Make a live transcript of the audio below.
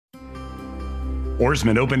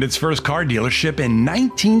Oarsman opened its first car dealership in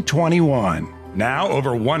 1921. Now,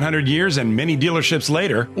 over 100 years and many dealerships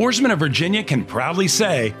later, Oarsman of Virginia can proudly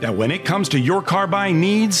say that when it comes to your car buying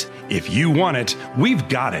needs, if you want it, we've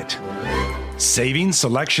got it. Savings,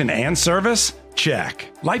 selection, and service?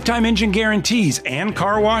 Check. Lifetime engine guarantees and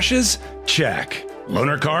car washes? Check.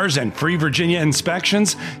 Loaner cars and free Virginia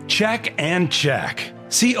inspections? Check and check.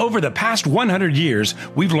 See, over the past 100 years,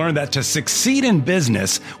 we've learned that to succeed in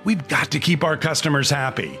business, we've got to keep our customers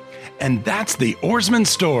happy. And that's the Oarsman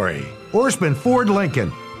story. Oarsman Ford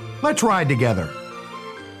Lincoln. Let's ride together.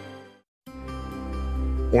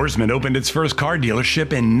 Oarsman opened its first car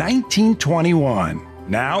dealership in 1921.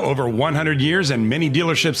 Now, over 100 years and many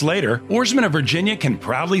dealerships later, Oarsman of Virginia can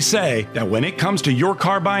proudly say that when it comes to your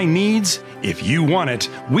car buying needs, if you want it,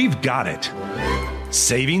 we've got it.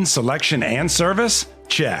 Savings, selection, and service?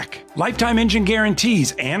 Check. Lifetime engine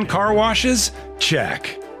guarantees and car washes?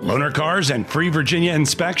 Check. Loaner cars and free Virginia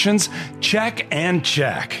inspections? Check and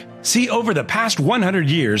check. See, over the past 100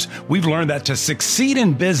 years, we've learned that to succeed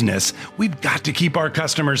in business, we've got to keep our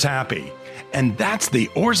customers happy. And that's the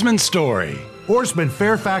Oarsman story. Oarsman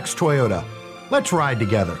Fairfax Toyota. Let's ride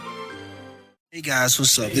together. Hey guys,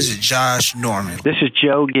 what's up? This is Josh Norman. This is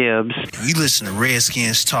Joe Gibbs. You listen to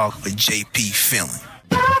Redskins Talk with JP Philin.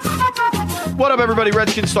 What up, everybody?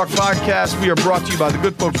 Redskins Talk Podcast. We are brought to you by the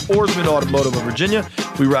good folks Oarsman Automotive of Virginia.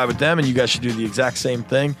 We ride with them, and you guys should do the exact same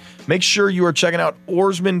thing. Make sure you are checking out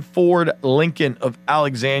Oarsman Ford Lincoln of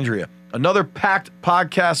Alexandria. Another packed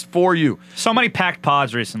podcast for you. So many packed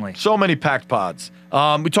pods recently. So many packed pods.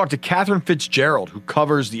 We talked to Catherine Fitzgerald, who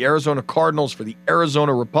covers the Arizona Cardinals for the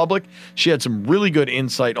Arizona Republic. She had some really good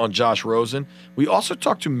insight on Josh Rosen. We also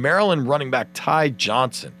talked to Maryland running back Ty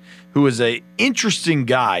Johnson, who is an interesting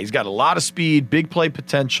guy. He's got a lot of speed, big play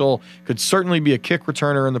potential, could certainly be a kick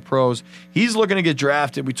returner in the pros. He's looking to get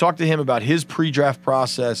drafted. We talked to him about his pre-draft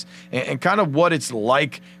process and kind of what it's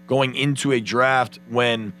like going into a draft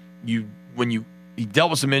when he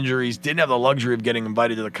dealt with some injuries, didn't have the luxury of getting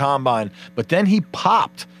invited to the combine, but then he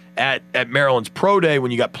popped at Maryland's pro day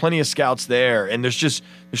when you got plenty of scouts there. And there's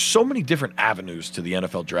so many different avenues to the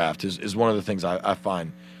NFL draft is one of the things I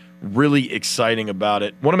find really exciting about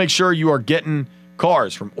it. Want to make sure you are getting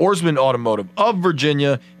cars from Oarsman Automotive of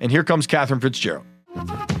Virginia. And here comes Catherine Fitzgerald.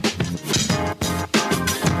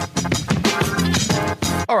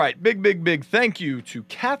 All right, big thank you to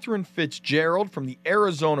Catherine Fitzgerald from the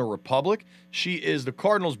Arizona Republic. She is the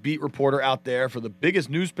Cardinals beat reporter out there for the biggest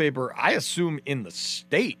newspaper, I assume, in the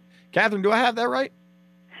state. Catherine, do I have that right?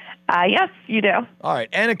 Yes, you do. All right,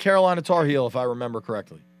 and a Carolina Tar Heel, if I remember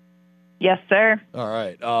correctly. Yes, sir. All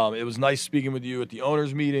right. It was nice speaking with you at the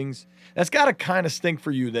owners' meetings. That's got to kind of stink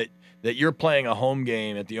for you that you're playing a home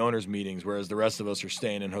game at the owners' meetings, whereas the rest of us are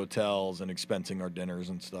staying in hotels and expensing our dinners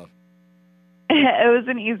and stuff. It was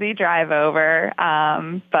an easy drive over,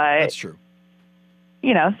 but that's true.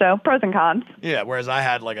 So pros and cons. Yeah, whereas I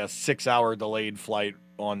had like a 6-hour delayed flight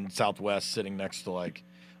on Southwest sitting next to like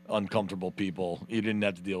uncomfortable people. You didn't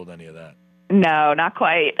have to deal with any of that. No, not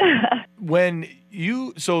quite.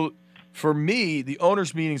 For me, the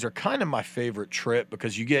owners' meetings are kind of my favorite trip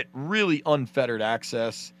because you get really unfettered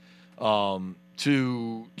access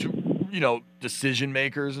to decision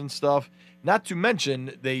makers and stuff. Not to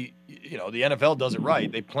mention the NFL does it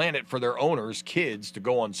right. They plan it for their owners' kids to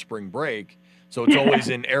go on spring break. So it's always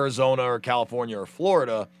in Arizona or California or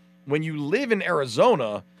Florida. When you live in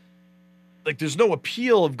Arizona, like there's no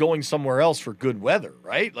appeal of going somewhere else for good weather,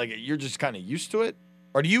 right? Like you're just kind of used to it.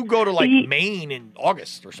 Or do you go to like Maine in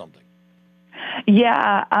August or something?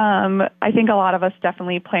 Yeah, I think a lot of us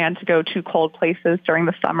definitely plan to go to cold places during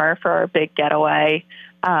the summer for our big getaway.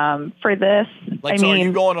 For this, are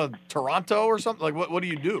you going to Toronto or something? Like, what do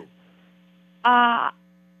you do?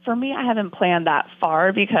 For me, I haven't planned that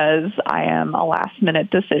far because I am a last-minute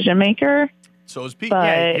decision maker. So is Pete.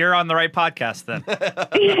 Yeah, you're on the right podcast then.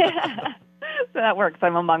 Yeah, so that works.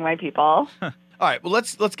 I'm among my people. All right, well,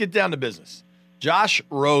 let's get down to business. Josh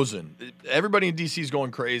Rosen. Everybody in D.C. is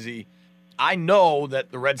going crazy. I know that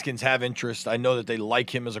the Redskins have interest. I know that they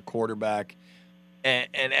like him as a quarterback. And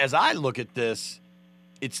as I look at this,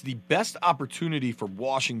 it's the best opportunity for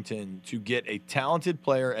Washington to get a talented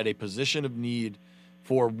player at a position of need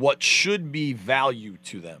for what should be value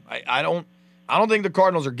to them. I don't think the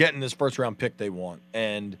Cardinals are getting this first-round pick they want.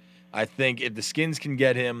 And I think if the Skins can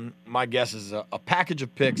get him, my guess is a package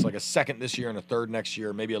of picks, like a second this year and a third next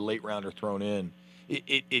year, maybe a late rounder thrown in.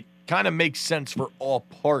 It kind of makes sense for all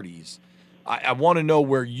parties. I want to know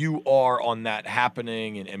where you are on that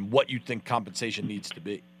happening and what you think compensation needs to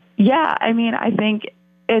be. Yeah, I mean, I think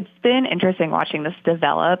it's been interesting watching this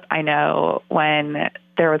develop. I know when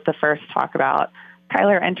there was the first talk about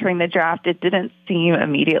Kyler entering the draft, it didn't seem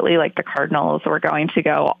immediately like the Cardinals were going to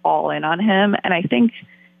go all in on him. And I think,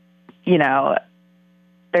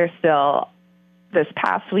 there's still, this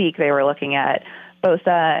past week, they were looking at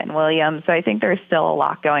Bosa and Williams. So I think there's still a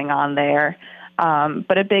lot going on there.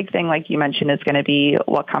 But a big thing, like you mentioned, is going to be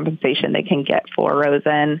what compensation they can get for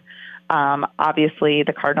Rosen. Obviously,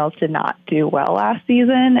 the Cardinals did not do well last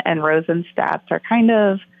season, and Rosen's stats are kind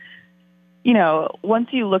of, once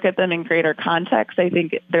you look at them in greater context, I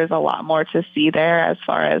think there's a lot more to see there as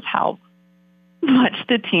far as how much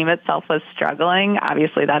the team itself was struggling.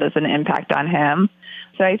 Obviously, that is an impact on him.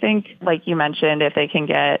 So I think, like you mentioned, if they can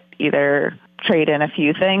get either trade in a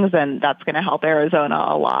few things, then that's going to help Arizona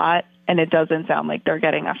a lot. And it doesn't sound like they're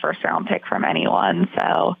getting a first-round pick from anyone.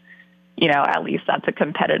 So, at least that's a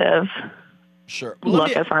competitive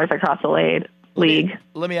look as far as across the league.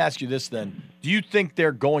 Let me ask you this then. Do you think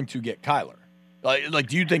they're going to get Kyler? Like,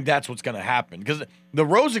 do you think that's what's going to happen? Because the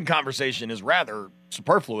Rosen conversation is rather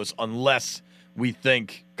superfluous unless we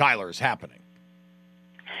think Kyler is happening.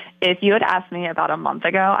 If you had asked me about a month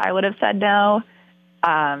ago, I would have said no.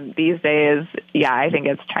 These days, I think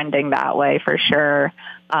it's trending that way for sure.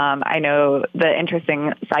 I know the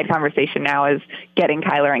interesting side conversation now is getting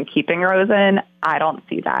Kyler and keeping Rosen. I don't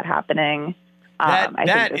see that happening.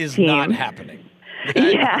 That is not happening.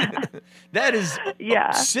 That is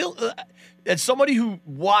as somebody who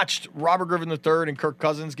watched Robert Griffin III and Kirk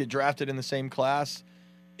Cousins get drafted in the same class,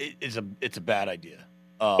 it's a bad idea.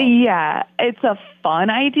 It's a fun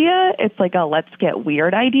idea. It's like a let's get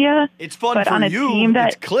weird idea. It's fun but for on a you. Team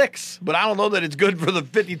that, it clicks, but I don't know that it's good for the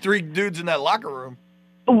 53 dudes in that locker room.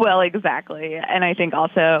 Well, exactly. And I think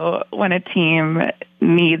also when a team has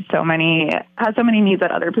so many needs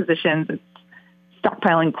at other positions,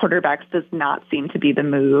 stockpiling quarterbacks does not seem to be the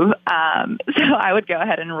move. So I would go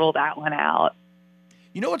ahead and rule that one out.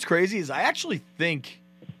 You know what's crazy is I actually think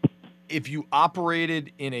if you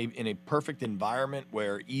operated in a perfect environment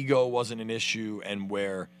where ego wasn't an issue and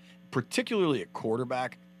where particularly at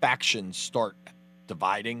quarterback factions start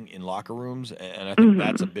dividing in locker rooms, and I think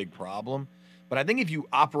that's a big problem. But I think if you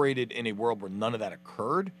operated in a world where none of that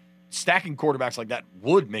occurred, stacking quarterbacks like that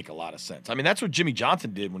would make a lot of sense. I mean, that's what Jimmy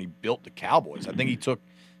Johnson did when he built the Cowboys. I think he took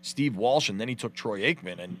Steve Walsh and then he took Troy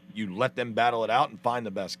Aikman, and you let them battle it out and find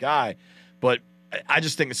the best guy. But I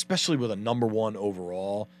just think, especially with a number one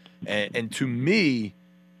overall, and to me,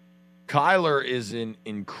 Kyler's an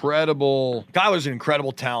incredible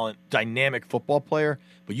talent, dynamic football player,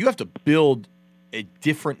 but you have to build a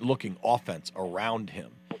different looking offense around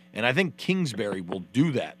him. And I think Kingsbury will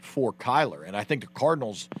do that for Kyler. And I think the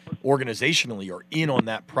Cardinals organizationally are in on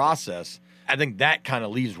that process. I think that kind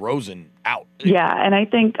of leaves Rosen out. Yeah, and I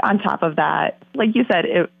think on top of that, like you said,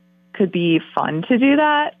 it could be fun to do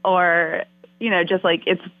that, or, just like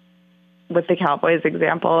it's with the Cowboys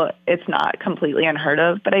example, it's not completely unheard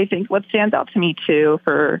of. But I think what stands out to me, too,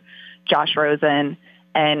 for Josh Rosen,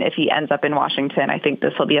 and if he ends up in Washington, I think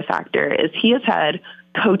this will be a factor, is he has had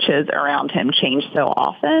coaches around him change so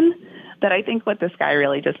often that I think what this guy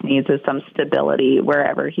really just needs is some stability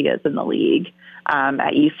wherever he is in the league.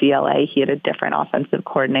 At UCLA, he had a different offensive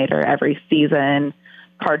coordinator every season.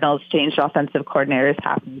 Cardinals changed offensive coordinators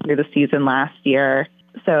halfway through the season last year.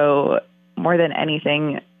 So more than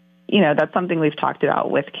anything, that's something we've talked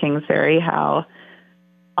about with Kingsbury, how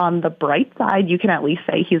on the bright side, you can at least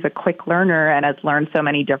say he's a quick learner and has learned so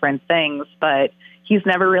many different things, but he's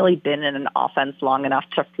never really been in an offense long enough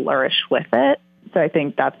to flourish with it. So I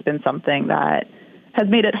think that's been something that has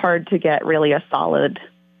made it hard to get really a solid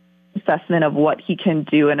assessment of what he can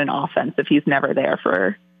do in an offense if he's never there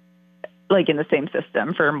for, like, in the same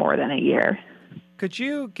system for more than a year. Could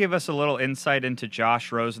you give us a little insight into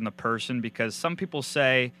Josh Rosen, the person? Because some people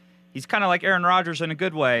say he's kind of like Aaron Rodgers in a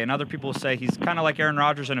good way, and other people say he's kind of like Aaron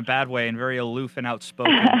Rodgers in a bad way and very aloof and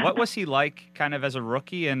outspoken. What was he like kind of as a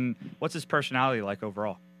rookie, and what's his personality like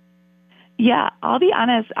overall? Yeah, I'll be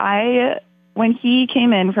honest. When he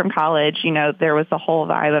came in from college, there was the whole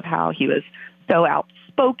vibe of how he was so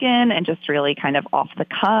outspoken and just really kind of off the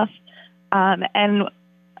cuff. And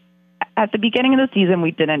at the beginning of the season,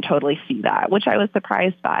 we didn't totally see that, which I was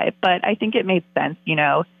surprised by. But I think it made sense,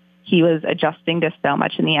 He was adjusting to so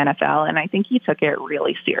much in the NFL, and I think he took it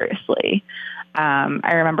really seriously.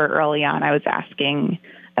 I remember early on I was asking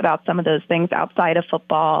about some of those things outside of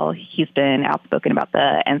football. He's been outspoken about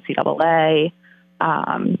the NCAA.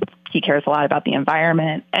 He cares a lot about the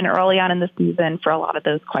environment. And early on in the season, for a lot of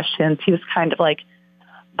those questions, he was kind of like,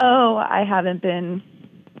 oh, I haven't been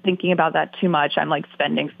thinking about that too much. I'm like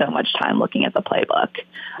spending so much time looking at the playbook.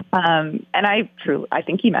 And I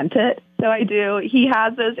think he meant it. So I do. He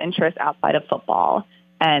has those interests outside of football.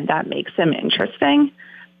 and that makes him interesting.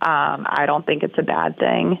 I don't think it's a bad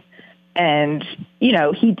thing. And, you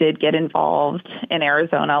know, he did get involved in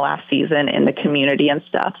Arizona last season in the community and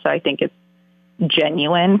stuff. So I think it's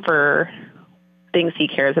genuine for things he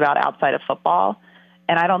cares about outside of football.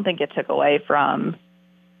 And I don't think it took away from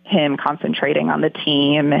him concentrating on the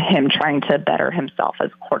team, him trying to better himself as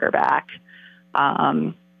quarterback.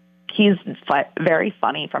 He's very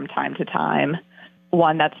funny from time to time.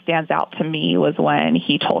 One that stands out to me was when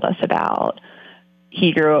he told us about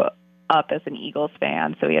he grew up as an Eagles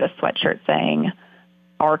fan, so he had a sweatshirt saying,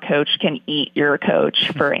 "Our coach can eat your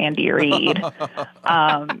coach," for Andy Reid.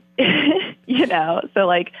 You know, so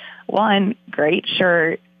like, one, great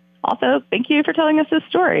shirt. Also, thank you for telling us this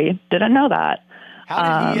story. Didn't know that.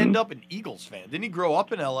 How did he end up an Eagles fan? Didn't he grow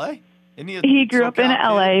up in L.A.? He grew up in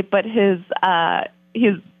L.A., but his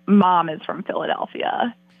mom is from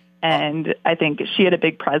Philadelphia. And I think she had a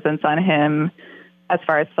big presence on him as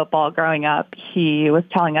far as football growing up. He was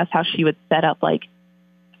telling us how she would set up, like,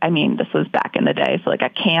 I mean, this was back in the day, so like a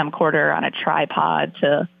camcorder on a tripod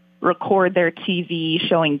to record their TV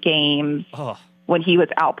showing games when he was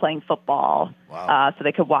out playing football. Wow. So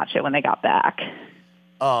they could watch it when they got back.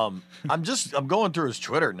 I'm going through his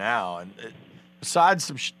Twitter now, and besides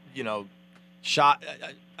some,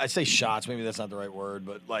 I say shots, maybe that's not the right word,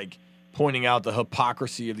 but like pointing out the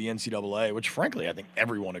hypocrisy of the NCAA, which frankly I think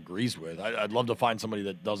everyone agrees with. I'd love to find somebody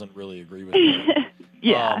that doesn't really agree with it.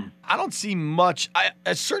 Yeah. I don't see much.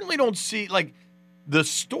 I certainly don't see, like, the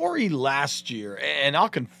story last year, and I'll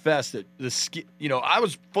confess that I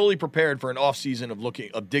was fully prepared for an offseason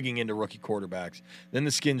of digging into rookie quarterbacks. Then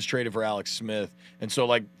the Skins traded for Alex Smith. And so,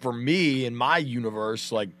 like, for me, in my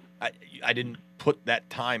universe, like, I didn't put that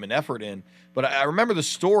time and effort in. But I remember the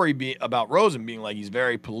story about Rosen being like, he's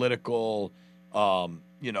very political,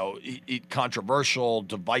 controversial,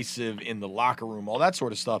 divisive in the locker room, all that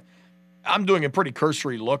sort of stuff. I'm doing a pretty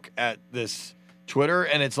cursory look at this Twitter,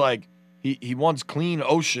 and it's like, He wants clean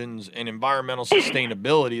oceans and environmental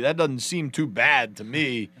sustainability. That doesn't seem too bad to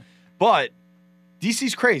me. But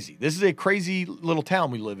DC's crazy. This is a crazy little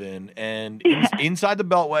town we live in. And inside the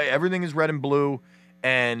Beltway, everything is red and blue.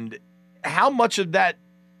 And how much of that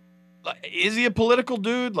 – is he a political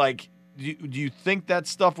dude? Like, do you think that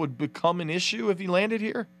stuff would become an issue if he landed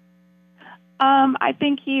here? I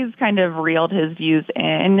think he's kind of reeled his views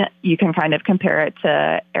in. You can kind of compare it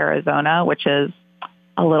to Arizona, which is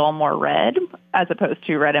a little more red as opposed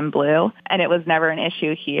to red and blue. And it was never an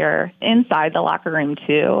issue here. Inside the locker room,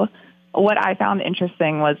 too, what I found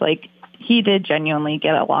interesting was, like, he did genuinely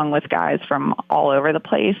get along with guys from all over the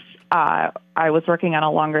place. I was working on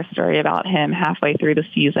a longer story about him halfway through the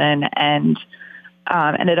season and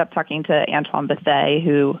ended up talking to Antoine Bethea,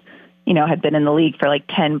 who, had been in the league for like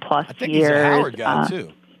 10 plus years. I think he's a Howard guy,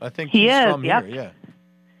 too. I think he's from here, yeah.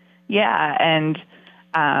 Yeah, and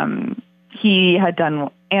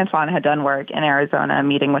Antoine had done work in Arizona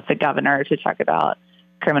meeting with the governor to talk about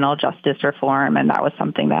criminal justice reform, and that was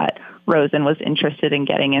something that Rosen was interested in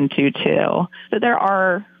getting into too. So there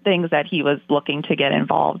are things that he was looking to get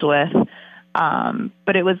involved with,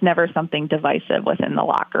 but it was never something divisive within the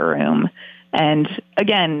locker room. And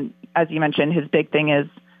again, as you mentioned, his big thing is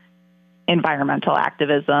environmental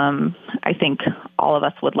activism. I think all of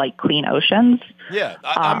us would like clean oceans. Yeah,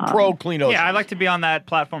 I'm pro clean oceans. Yeah, I'd like to be on that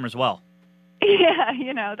platform as well.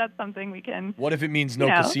 Yeah, that's something we can. What if it means no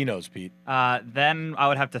casinos, Pete? Then I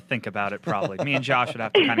would have to think about it probably. Me and Josh would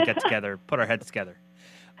have to kind of get together, put our heads together.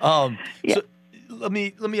 So let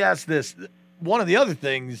me ask this. One of the other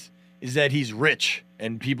things is that he's rich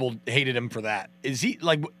and people hated him for that. Is he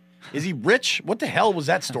rich? What the hell was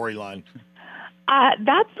that storyline?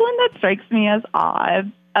 That's one that strikes me as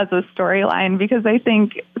odd as a storyline, because I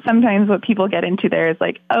think sometimes what people get into there is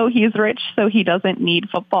like, oh, he's rich, so he doesn't need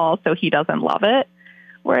football, so he doesn't love it.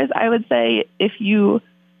 Whereas I would say if you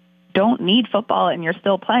don't need football and you're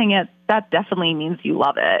still playing it, that definitely means you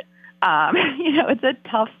love it. It's a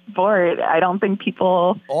tough sport. I don't think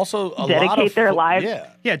people also dedicate their lives.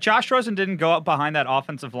 Yeah, Josh Rosen didn't go up behind that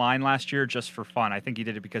offensive line last year just for fun. I think he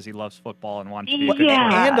did it because he loves football and wanted to be a good player.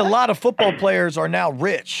 And a lot of football players are now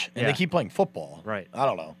rich, and they keep playing football. Right. I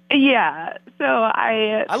don't know. Yeah. So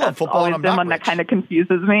I love football, and I'm not one rich. That kind of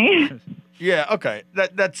confuses me. Yeah, okay.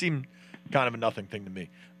 That seemed kind of a nothing thing to me.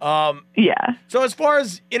 Yeah. So as far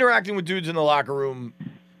as interacting with dudes in the locker room,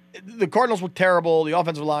 the Cardinals were terrible. The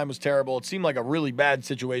offensive line was terrible. It seemed like a really bad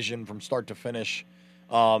situation from start to finish.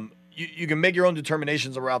 You can make your own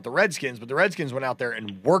determinations about the Redskins, but the Redskins went out there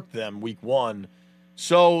and worked them week one.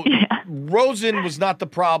 So Rosen was not the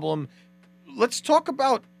problem. Let's talk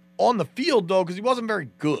about on the field, though, because he wasn't very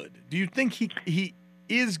good. Do you think he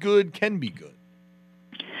is good, can be good?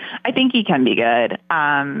 I think he can be good.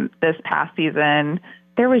 This past season,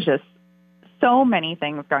 there was just so many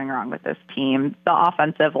things going wrong with this team. The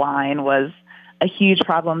offensive line was a huge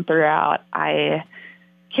problem throughout. I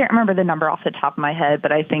can't remember the number off the top of my head,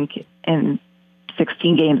 but I think in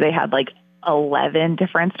 16 games they had like 11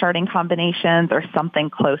 different starting combinations or something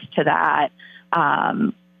close to that,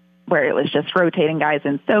 where it was just rotating guys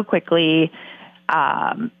in so quickly.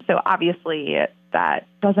 So obviously that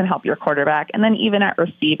doesn't help your quarterback. And then even at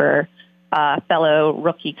receiver, fellow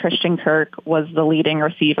rookie Christian Kirk was the leading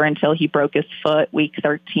receiver until he broke his foot week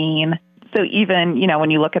 13. So even, when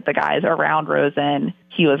you look at the guys around Rosen,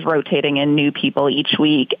 he was rotating in new people each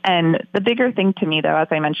week. And the bigger thing to me, though, as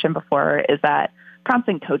I mentioned before, is that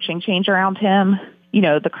constant coaching change around him.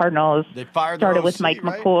 The Cardinals started with Mike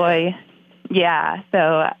McCoy. Yeah.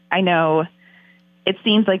 So I know it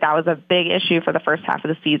seems like that was a big issue for the first half of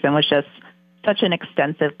the season, was just such an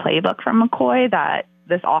extensive playbook from McCoy that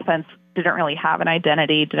this offense didn't really have an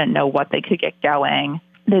identity, didn't know what they could get going.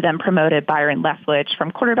 They then promoted Byron Leftwich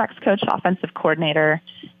from quarterbacks coach to offensive coordinator.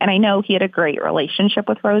 And I know he had a great relationship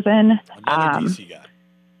with Rosen. Another DC guy.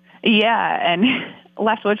 Yeah, and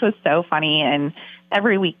Leftwich was so funny. And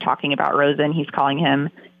every week talking about Rosen, he's calling him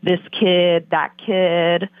this kid, that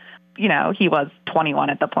kid. He was 21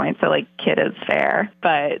 at the point, so, kid is fair.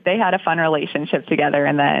 But they had a fun relationship together,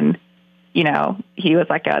 and then, he was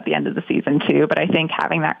let go at the end of the season, too. But I think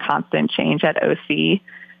having that constant change at OC,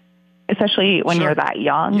 especially when you're that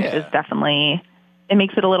young, is definitely, it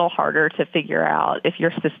makes it a little harder to figure out if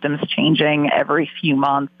your system's changing every few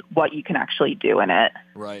months, what you can actually do in it.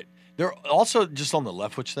 Right. There also, just on the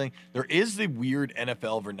Leftwich thing, there is the weird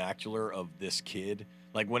NFL vernacular of this kid.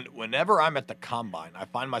 Like, whenever I'm at the combine, I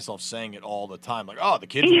find myself saying it all the time. Like, oh, the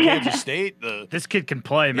kid from Kansas State. This kid can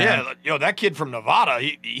play, man. Yeah, that kid from Nevada,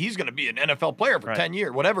 he's going to be an NFL player for 10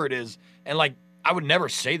 years, whatever it is. And, I would never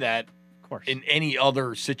say that in any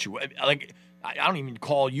other situation. Like, I don't even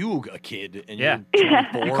call you a kid. And you're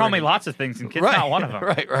 24. You call me lots of things, and kid's not one of them.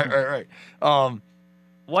 Right.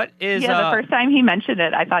 What is... the first time he mentioned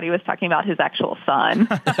it, I thought he was talking about his actual son.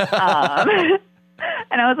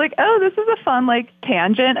 And I was like, oh, this is a fun,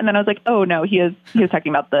 tangent. And then I was like, oh, no, he was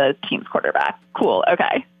talking about the team's quarterback. Cool.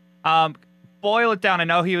 Okay. Boil it down. I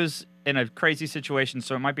know he was in a crazy situation,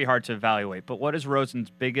 so it might be hard to evaluate. But what is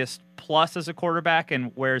Rosen's biggest plus as a quarterback,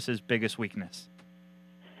 and where's his biggest weakness?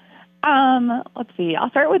 Let's see.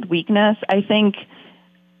 I'll start with weakness. I think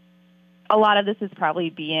a lot of this is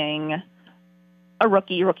probably being a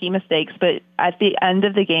rookie mistakes, but at the end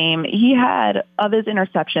of the game, he had, of his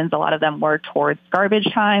interceptions, a lot of them were towards garbage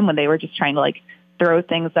time when they were just trying to throw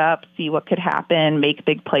things up, see what could happen, make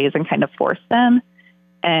big plays and kind of force them.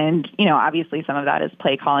 And, obviously some of that is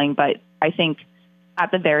play calling, but I think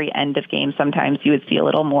at the very end of games, sometimes you would see a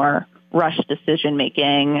little more rushed decision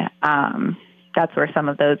making. That's where some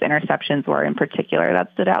of those interceptions were in particular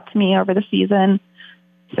that stood out to me over the season.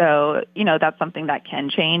 So, that's something that can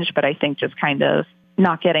change, but I think just kind of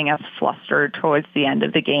not getting as flustered towards the end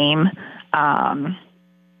of the game,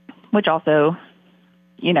 which also,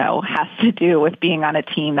 has to do with being on a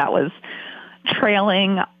team that was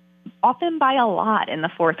trailing often by a lot in the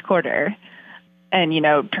fourth quarter and,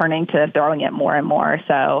 turning to throwing it more and more.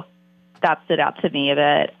 So that stood out to me a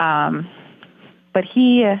bit. But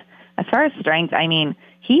he, as far as strength,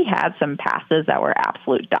 he had some passes that were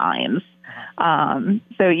absolute dimes.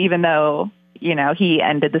 So even though, he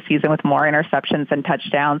ended the season with more interceptions than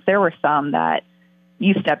touchdowns, there were some that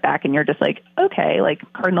you step back and you're just like, okay,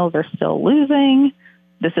 Cardinals are still losing.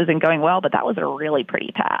 This isn't going well, but that was a really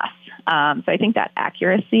pretty pass. So I think that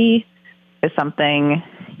accuracy is something,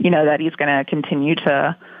 that he's going to continue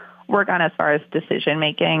to work on as far as decision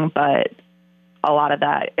making, but a lot of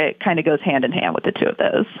that, it kind of goes hand in hand with the two of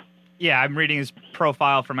those. Yeah, I'm reading his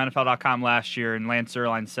profile from NFL.com last year, and Lance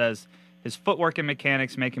Zierlein says his footwork and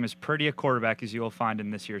mechanics make him as pretty a quarterback as you will find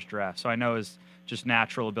in this year's draft. So I know his just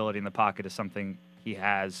natural ability in the pocket is something he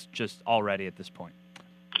has just already at this point.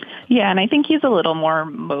 Yeah, and I think he's a little more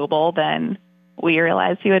mobile than we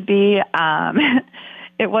realized he would be.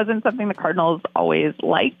 It wasn't something the Cardinals always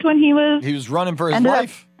liked when he was running for his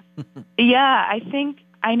life. Yeah,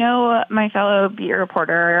 I know my fellow beat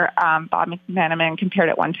reporter, Bob McManaman, compared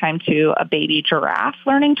it one time to a baby giraffe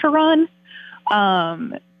learning to run.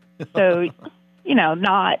 So,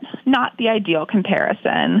 not the ideal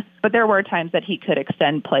comparison, but there were times that he could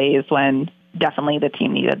extend plays when definitely the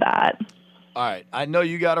team needed that. All right. I know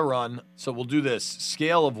you got to run, so we'll do this.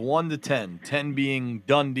 Scale of 1 to 10, 10 being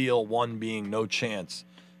done deal, 1 being no chance.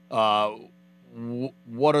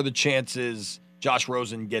 What are the chances Josh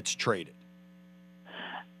Rosen gets traded?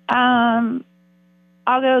 I'll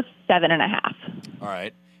go 7.5. All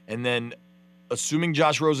right. And then, assuming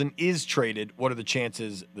Josh Rosen is traded, what are the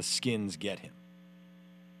chances the Skins get him?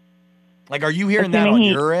 Like, are you hearing that on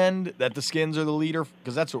your end, that the Skins are the leader?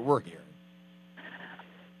 Because that's what we're hearing.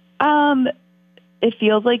 It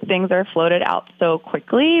feels like things are floated out so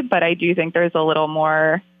quickly, but I do think there's a little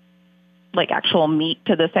more like actual meat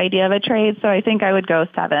to this idea of a trade. So I think I would go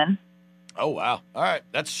 7. Oh, wow. All right.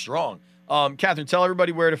 That's strong. Catherine, tell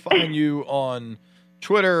everybody where to find you on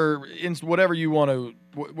Twitter, whatever you want to.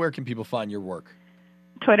 Where can people find your work?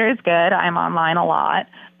 Twitter is good. I'm online a lot.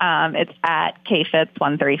 It's at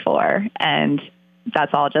KFitz134, and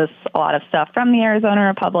that's all just a lot of stuff from the Arizona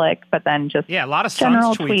Republic, but then just a lot of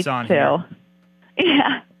general Suns tweets on too. Here.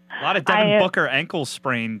 Yeah. A lot of Devin Booker ankle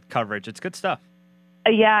sprain coverage. It's good stuff.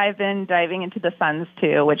 Yeah, I've been diving into the Suns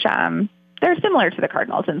too, which they're similar to the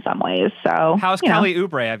Cardinals in some ways. So how's Kelly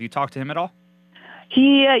Oubre? Have you talked to him at all?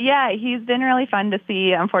 He's been really fun to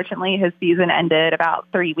see. Unfortunately, his season ended about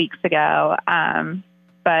 3 weeks ago.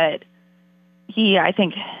 But he, I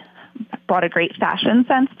think, brought a great fashion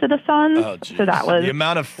sense to the Suns. Oh, so that was the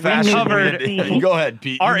amount of fashion. Go ahead,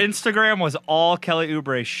 Pete. Our Instagram was all Kelly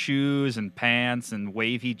Oubre shoes and pants and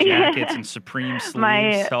wavy jackets and Supreme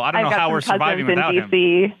sleeves. So I don't know how we're surviving without him.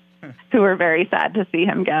 DC who were very sad to see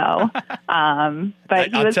him go. But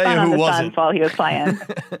he was fun on the Suns while he was playing.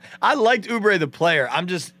 I liked Oubre the player.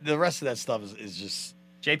 The rest of that stuff is just.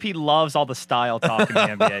 JP loves all the style talk in the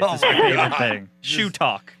NBA. It's his favorite thing. Shoe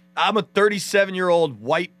talk. I'm a 37-year-old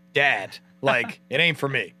white dad. Like, it ain't for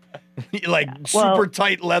me. Like, super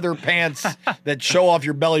tight leather pants that show off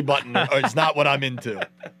your belly button is not what I'm into.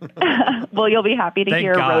 Well, you'll be happy to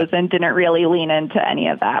hear Rosen didn't really lean into any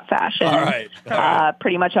of that fashion. All right.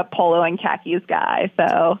 Pretty much a polo and khakis guy.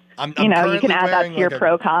 So, you can add that to your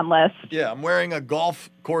pro-con list. Yeah, I'm wearing a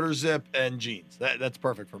golf quarter zip and jeans. That's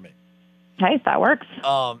perfect for me. Hey, that works.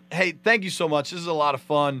 Hey, thank you so much. This is a lot of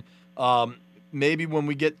fun. Maybe when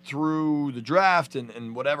we get through the draft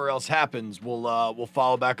and whatever else happens, we'll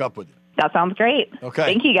follow back up with you. That sounds great. Okay.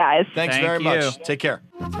 Thank you, guys. Thanks very much. Take care.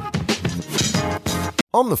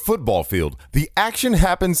 On the football field, the action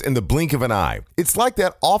happens in the blink of an eye. It's like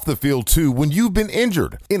that off the field, too, when you've been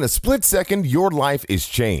injured. In a split second, your life is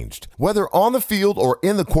changed. Whether on the field or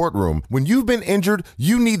in the courtroom, when you've been injured,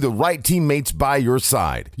 you need the right teammates by your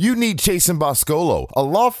side. You need Chasen Boscolo, a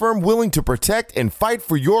law firm willing to protect and fight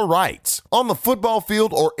for your rights. On the football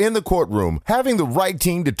field or in the courtroom, having the right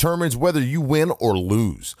team determines whether you win or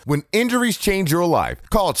lose. When injuries change your life,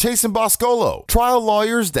 call Chasen Boscolo, trial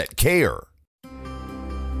lawyers that care.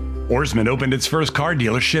 Ourisman opened its first car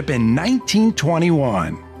dealership in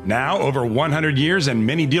 1921. Now, over 100 years and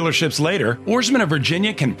many dealerships later, Ourisman of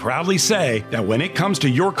Virginia can proudly say that when it comes to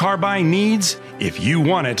your car buying needs, if you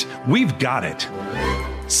want it, we've got it.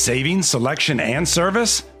 Savings, selection, and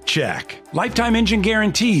service? Check. Lifetime engine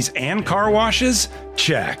guarantees and car washes?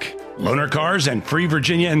 Check. Loaner cars and free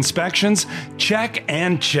Virginia inspections? Check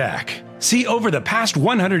and check. See, over the past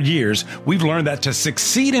 100 years, we've learned that to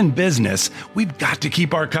succeed in business, we've got to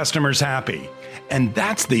keep our customers happy. And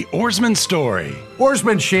that's the Ourisman story.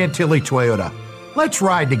 Ourisman Chantilly Toyota. Let's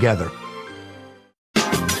ride together.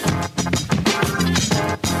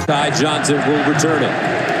 Ty Johnson will return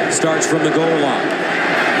it. Starts from the goal line.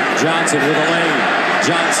 Johnson with a lane.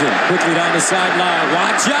 Johnson quickly down the sideline.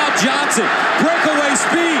 Watch out, Johnson. Breakaway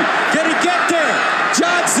speed. Can he get there?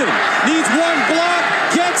 Johnson needs one block.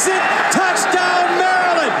 Gets it. Touchdown,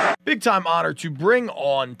 Maryland. Big time honor to bring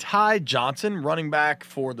on Ty Johnson, running back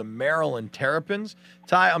for the Maryland Terrapins.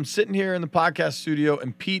 Ty, I'm sitting here in the podcast studio,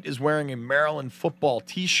 and Pete is wearing a Maryland football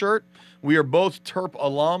T-shirt. We are both Terp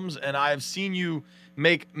alums, and I have seen you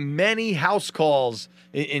make many house calls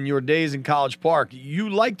in your days in College Park. You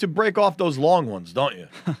like to break off those long ones, don't you?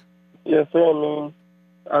 Yes, sir. I mean,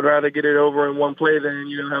 I'd rather get it over in one play than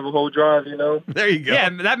have a whole drive, There you go. Yeah,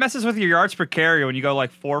 that messes with your yards per carry when you go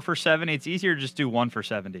like 4 for 70. It's easier to just do 1 for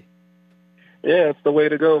 70. Yeah, it's the way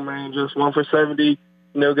to go, man. Just 1 for 70,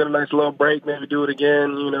 get a nice little break, maybe do it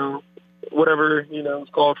again, whatever, is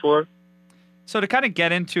called for. So to kind of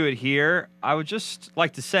get into it here, I would just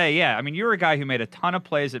like to say, you were a guy who made a ton of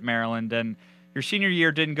plays at Maryland, and your senior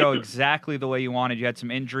year didn't go exactly the way you wanted. You had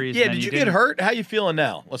some injuries. Yeah, did you get hurt? How you feeling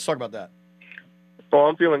now? Let's talk about that. Oh,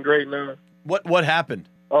 I'm feeling great now. What happened?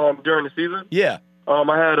 During the season? Yeah.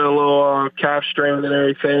 I had a little calf strain and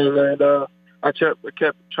everything, and I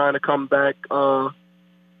kept trying to come back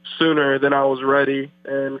sooner than I was ready,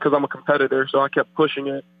 and because I'm a competitor, so I kept pushing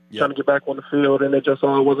it, trying to get back on the field, and it just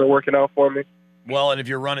wasn't working out for me. Well, and if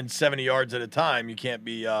you're running 70 yards at a time, you can't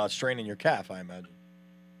be straining your calf, I imagine.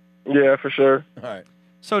 Yeah, for sure. All right.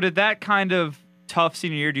 So did that kind of tough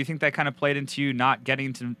senior year. Do you think that kind of played into you not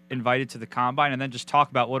getting invited to the combine? And then just talk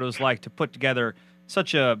about what it was like to put together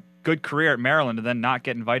such a good career at Maryland and then not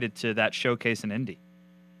get invited to that showcase in Indy.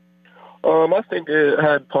 I think it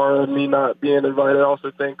had part of me not being invited. I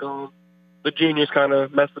also think the juniors kind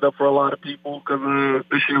of messed it up for a lot of people because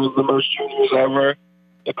this year was the most juniors ever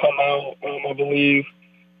to come out, I believe.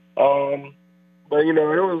 But, it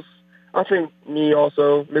was, I think me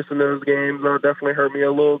also missing those games definitely hurt me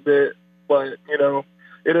a little bit. But,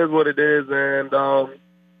 it is what it is. And,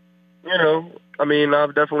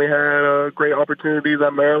 I've definitely had great opportunities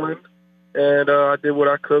at Maryland. And I did what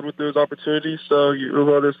I could with those opportunities. So it was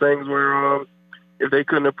one of those things where if they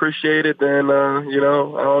couldn't appreciate it, then, I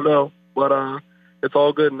don't know. But it's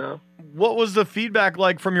all good now. What was the feedback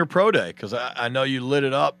like from your pro day? Because I know you lit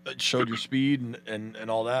it up. It showed your speed and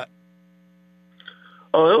all that.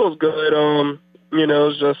 Oh, it was good. It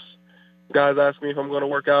was just guys ask me if I'm going to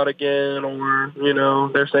work out again or,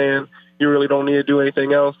 they're saying you really don't need to do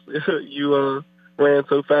anything else. You ran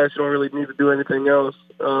so fast, you don't really need to do anything else.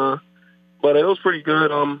 But it was pretty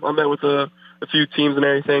good. I met with a few teams and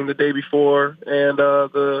everything the day before and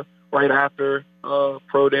the right after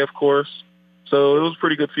pro day, of course. So it was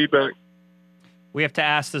pretty good feedback. We have to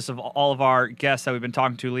ask this of all of our guests that we've been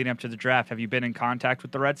talking to leading up to the draft. Have you been in contact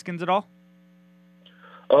with the Redskins at all?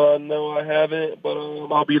 No, I haven't, but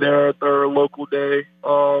I'll be there at their local day,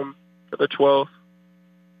 the 12th.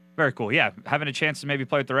 Very cool. Yeah, having a chance to maybe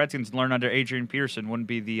play with the Redskins and learn under Adrian Peterson wouldn't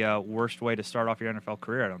be the worst way to start off your NFL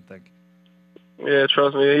career, I don't think. Yeah,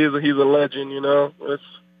 trust me, he's a legend.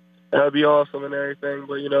 That'd be awesome and everything,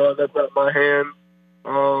 but that's not my hand.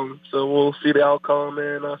 So we'll see the outcome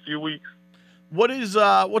in a few weeks.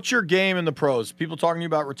 What's your game in the pros? People talking to you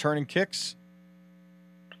about returning kicks?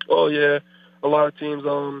 Oh yeah, a lot of teams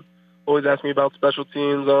always ask me about special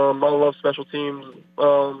teams. I love special teams.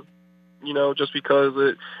 Just because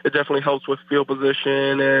it definitely helps with field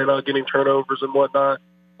position and getting turnovers and whatnot.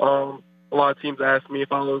 A lot of teams asked me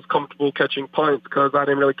if I was comfortable catching punts because I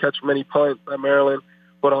didn't really catch many punts at Maryland,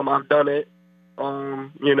 but I've done it. So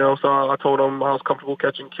I told them I was comfortable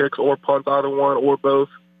catching kicks or punts, either one or both.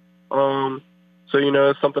 So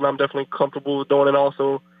it's something I'm definitely comfortable with doing. And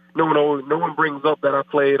also, no one brings up that I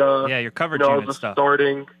played. Your coverage unit stuff.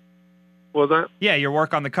 Starting. What was that? Yeah, your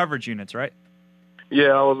work on the coverage units, right?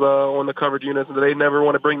 Yeah, I was on the coverage units, and they never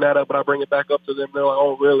want to bring that up, but I bring it back up to them. They're like,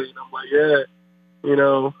 "Oh, really?" And I'm like, "Yeah,"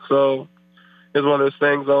 So it's one of those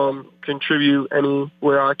things. Contribute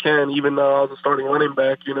anywhere I can, even though I was a starting running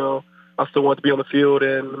back. I still want to be on the field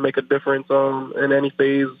and make a difference in any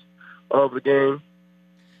phase of the game.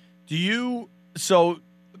 So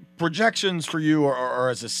projections for you are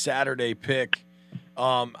as a Saturday pick.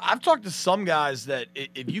 I've talked to some guys that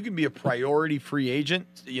if you can be a priority free agent,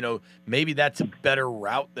 maybe that's a better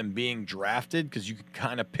route than being drafted because you can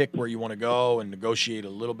kind of pick where you want to go and negotiate a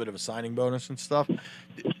little bit of a signing bonus and stuff.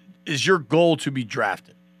 Is your goal to be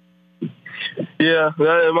drafted? Yeah,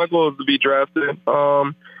 my goal is to be drafted.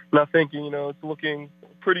 And I think, it's looking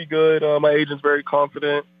pretty good. My agent's very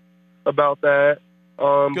confident about that.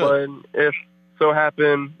 But if so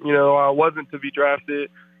happened, I wasn't to be drafted,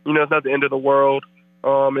 it's not the end of the world.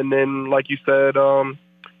 And then, like you said,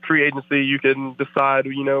 free agency, you can decide,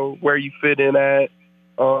 where you fit in at.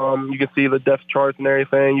 You can see the depth charts and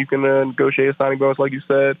everything. You can negotiate a signing bonus, like you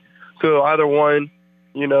said. So either one,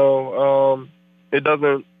 it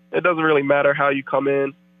doesn't really matter how you come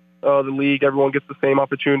in the league. Everyone gets the same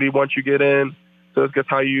opportunity once you get in. So it's just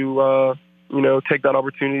how you, take that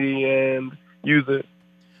opportunity and use it.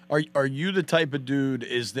 Are you the type of dude?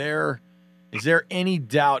 Is there any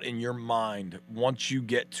doubt in your mind once you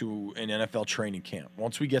get to an NFL training camp,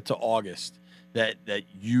 once we get to August, that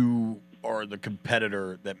you are the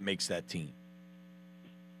competitor that makes that team?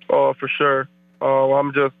 Oh, for sure. I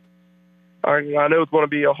know it's going to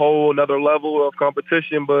be a whole another level of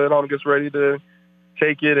competition, but I'm just ready to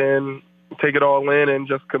take it all in and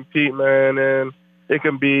just compete, man. And it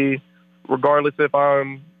can be regardless if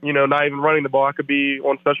I'm, not even running the ball. I could be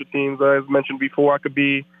on special teams, as mentioned before. I could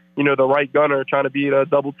be, the right gunner trying to beat a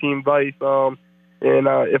double team vice. And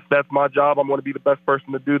if that's my job, I'm going to be the best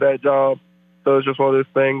person to do that job. So it's just one of those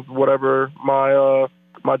things. Whatever my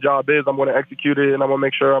job is, I'm going to execute it, and I'm going to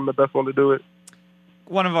make sure I'm the best one to do it.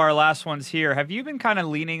 One of our last ones here. Have you been kind of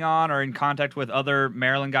leaning on or in contact with other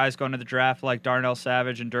Maryland guys going to the draft like Darnell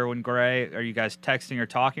Savage and Derwin Gray? Are you guys texting or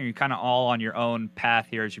talking? Or are you kind of all on your own path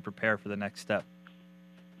here as you prepare for the next step?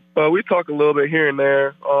 We talk a little bit here and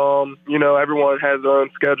there. Everyone has their own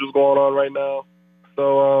schedules going on right now.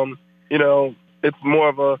 So, it's more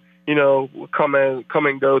of a, come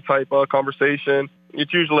and go type of conversation.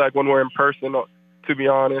 It's usually like when we're in person, to be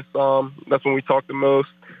honest. That's when we talked the most.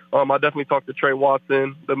 I definitely talked to Trey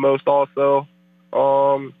Watson the most also.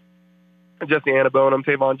 Jesse Annabone,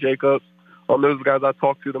 Tavon Jacobs. Those are the guys I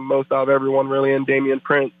talked to the most out of everyone, really, and Damian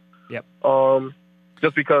Prince. Yep.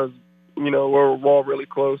 Just because, we're all really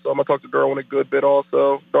close. I'm going to talk to Derwin a good bit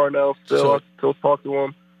also. Darnell still talk to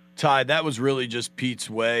him. Ty, that was really just Pete's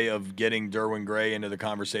way of getting Derwin Gray into the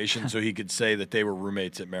conversation so he could say that they were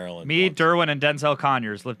roommates at Maryland. Me, once. Derwin, and Denzel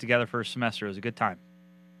Conyers lived together for a semester. It was a good time.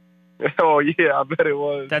 Oh, yeah, I bet it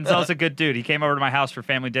was. Denzel's a good dude. He came over to my house for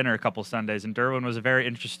family dinner a couple Sundays, and Derwin was a very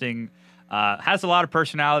interesting, has a lot of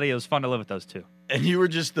personality. It was fun to live with those two. And you were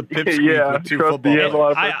just the pipsqueak with two football players.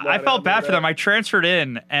 I felt bad for them. I transferred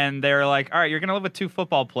in, and they were like, all right, you're going to live with two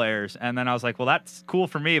football players. And then I was like, well, that's cool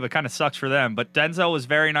for me, but kind of sucks for them. But Denzel was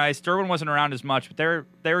very nice. Derwin wasn't around as much, but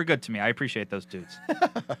they were good to me. I appreciate those dudes.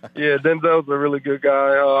 Yeah, Denzel's a really good guy.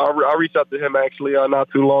 I reached out to him, actually, not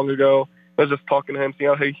too long ago. I was just talking to him,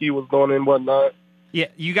 seeing how he was doing and whatnot. Yeah,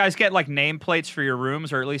 you guys get like nameplates for your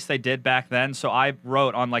rooms, or at least they did back then. So I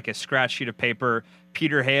wrote on like a scratch sheet of paper,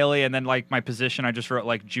 Peter Haley, and then like my position, I just wrote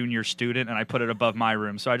like junior student, and I put it above my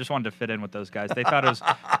room. So I just wanted to fit in with those guys. They thought it was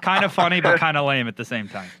kind of funny, but kind of lame at the same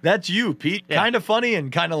time. That's you, Pete. Yeah. Kind of funny and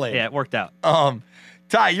kind of lame. Yeah, it worked out.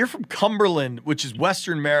 Ty, you're from Cumberland, which is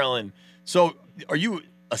Western Maryland. So are you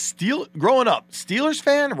growing up, Steelers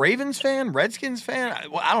fan, Ravens fan, Redskins fan?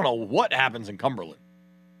 I don't know what happens in Cumberland.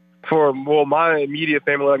 My immediate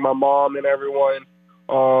family, like my mom and everyone,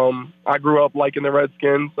 I grew up liking the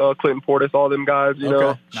Redskins, Clinton Portis, all them guys, you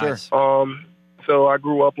know. Sure. Nice. So I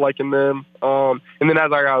grew up liking them. And then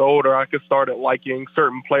as I got older, I started liking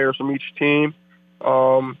certain players from each team.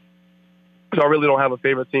 So I really don't have a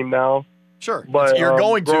favorite team now. Sure. But you're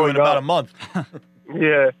going to in about a month.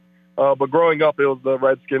 Yeah. But growing up, it was the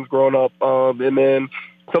Redskins growing up. And then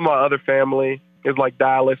some of my other family is like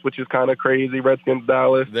Dallas, which is kind of crazy. Redskins,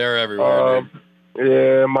 Dallas. They're everywhere, dude.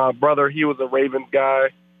 Yeah, my brother, he was a Ravens guy.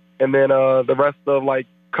 And then the rest of, like,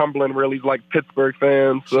 Cumberland really is, like, Pittsburgh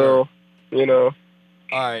fans. So, you know.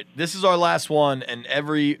 All right, this is our last one, and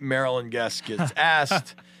every Maryland guest gets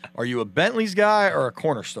asked, are you a Bentley's guy or a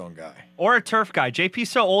Cornerstone guy? Or a turf guy. JP's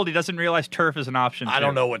so old, he doesn't realize turf is an option, too. I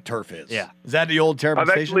don't know what turf is. Yeah. Is that the old Terrapin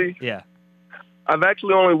Station? Yeah. I've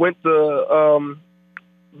actually only went to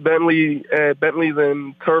Bentley's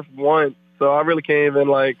and turf once, so I really can't even,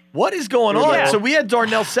 like... What is going on? Yeah. So we had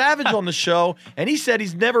Darnell Savage on the show, and he said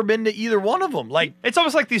he's never been to either one of them. Like, it's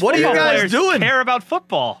almost like these what football are you guys players doing? Care about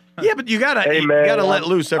football. Yeah, but you gotta let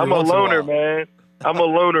loose every I'm a once in a loner, while. man. I'm a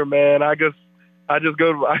loner, man. I just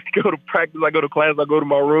go to practice, I go to class, I go to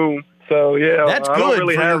my room. So yeah, that's I good don't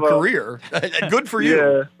really for have your career. Good for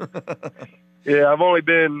you. Yeah, I've only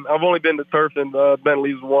been to turf and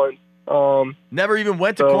Bentley's once. Never even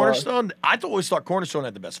went to Cornerstone. I always thought Cornerstone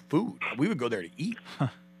had the best food. We would go there to eat.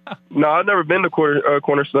 No, I've never been to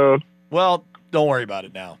Cornerstone. Well, don't worry about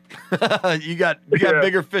it now. you got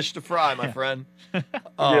bigger fish to fry, my friend.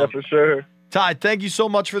 Yeah, for sure. Ty, thank you so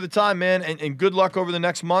much for the time, man, and good luck over the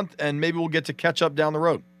next month, and maybe we'll get to catch up down the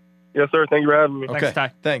road. Yes, sir. Thank you for having me. Okay. Thanks,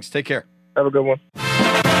 Ty. Thanks. Take care. Have a good one.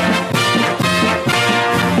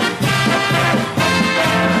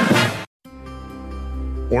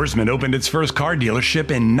 Ourisman opened its first car dealership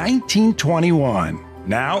in 1921.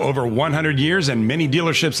 Now, over 100 years and many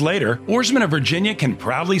dealerships later, Ourisman of Virginia can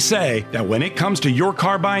proudly say that when it comes to your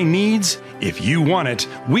car buying needs, if you want it,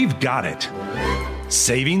 we've got it.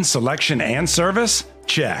 Savings, selection, and service?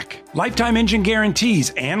 Check. Lifetime engine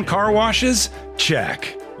guarantees and car washes?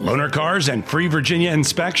 Check. Loaner cars and free Virginia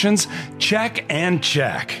inspections? Check and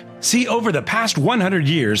check. See, over the past 100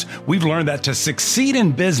 years, we've learned that to succeed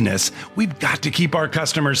in business, we've got to keep our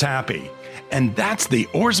customers happy. And that's the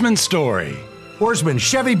Ourisman story. Ourisman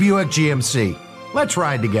Chevy Buick GMC. Let's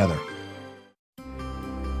ride together.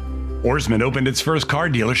 Ourisman opened its first car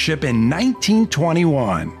dealership in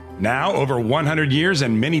 1921. Now, over 100 years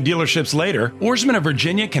and many dealerships later, Ourisman of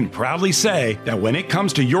Virginia can proudly say that when it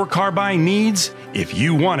comes to your car buying needs, if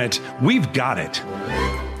you want it, we've got it.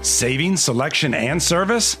 Savings, selection, and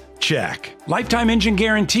service? Check. Lifetime engine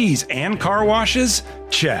guarantees and car washes?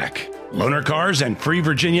 Check. Loaner cars and free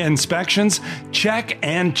Virginia inspections? Check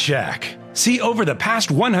and check. See, over the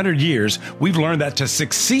past 100 years, we've learned that to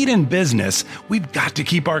succeed in business, we've got to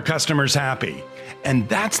keep our customers happy. And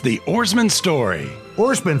that's the Ourisman story.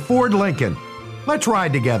 Ourisman Ford Lincoln. Let's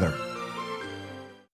ride together.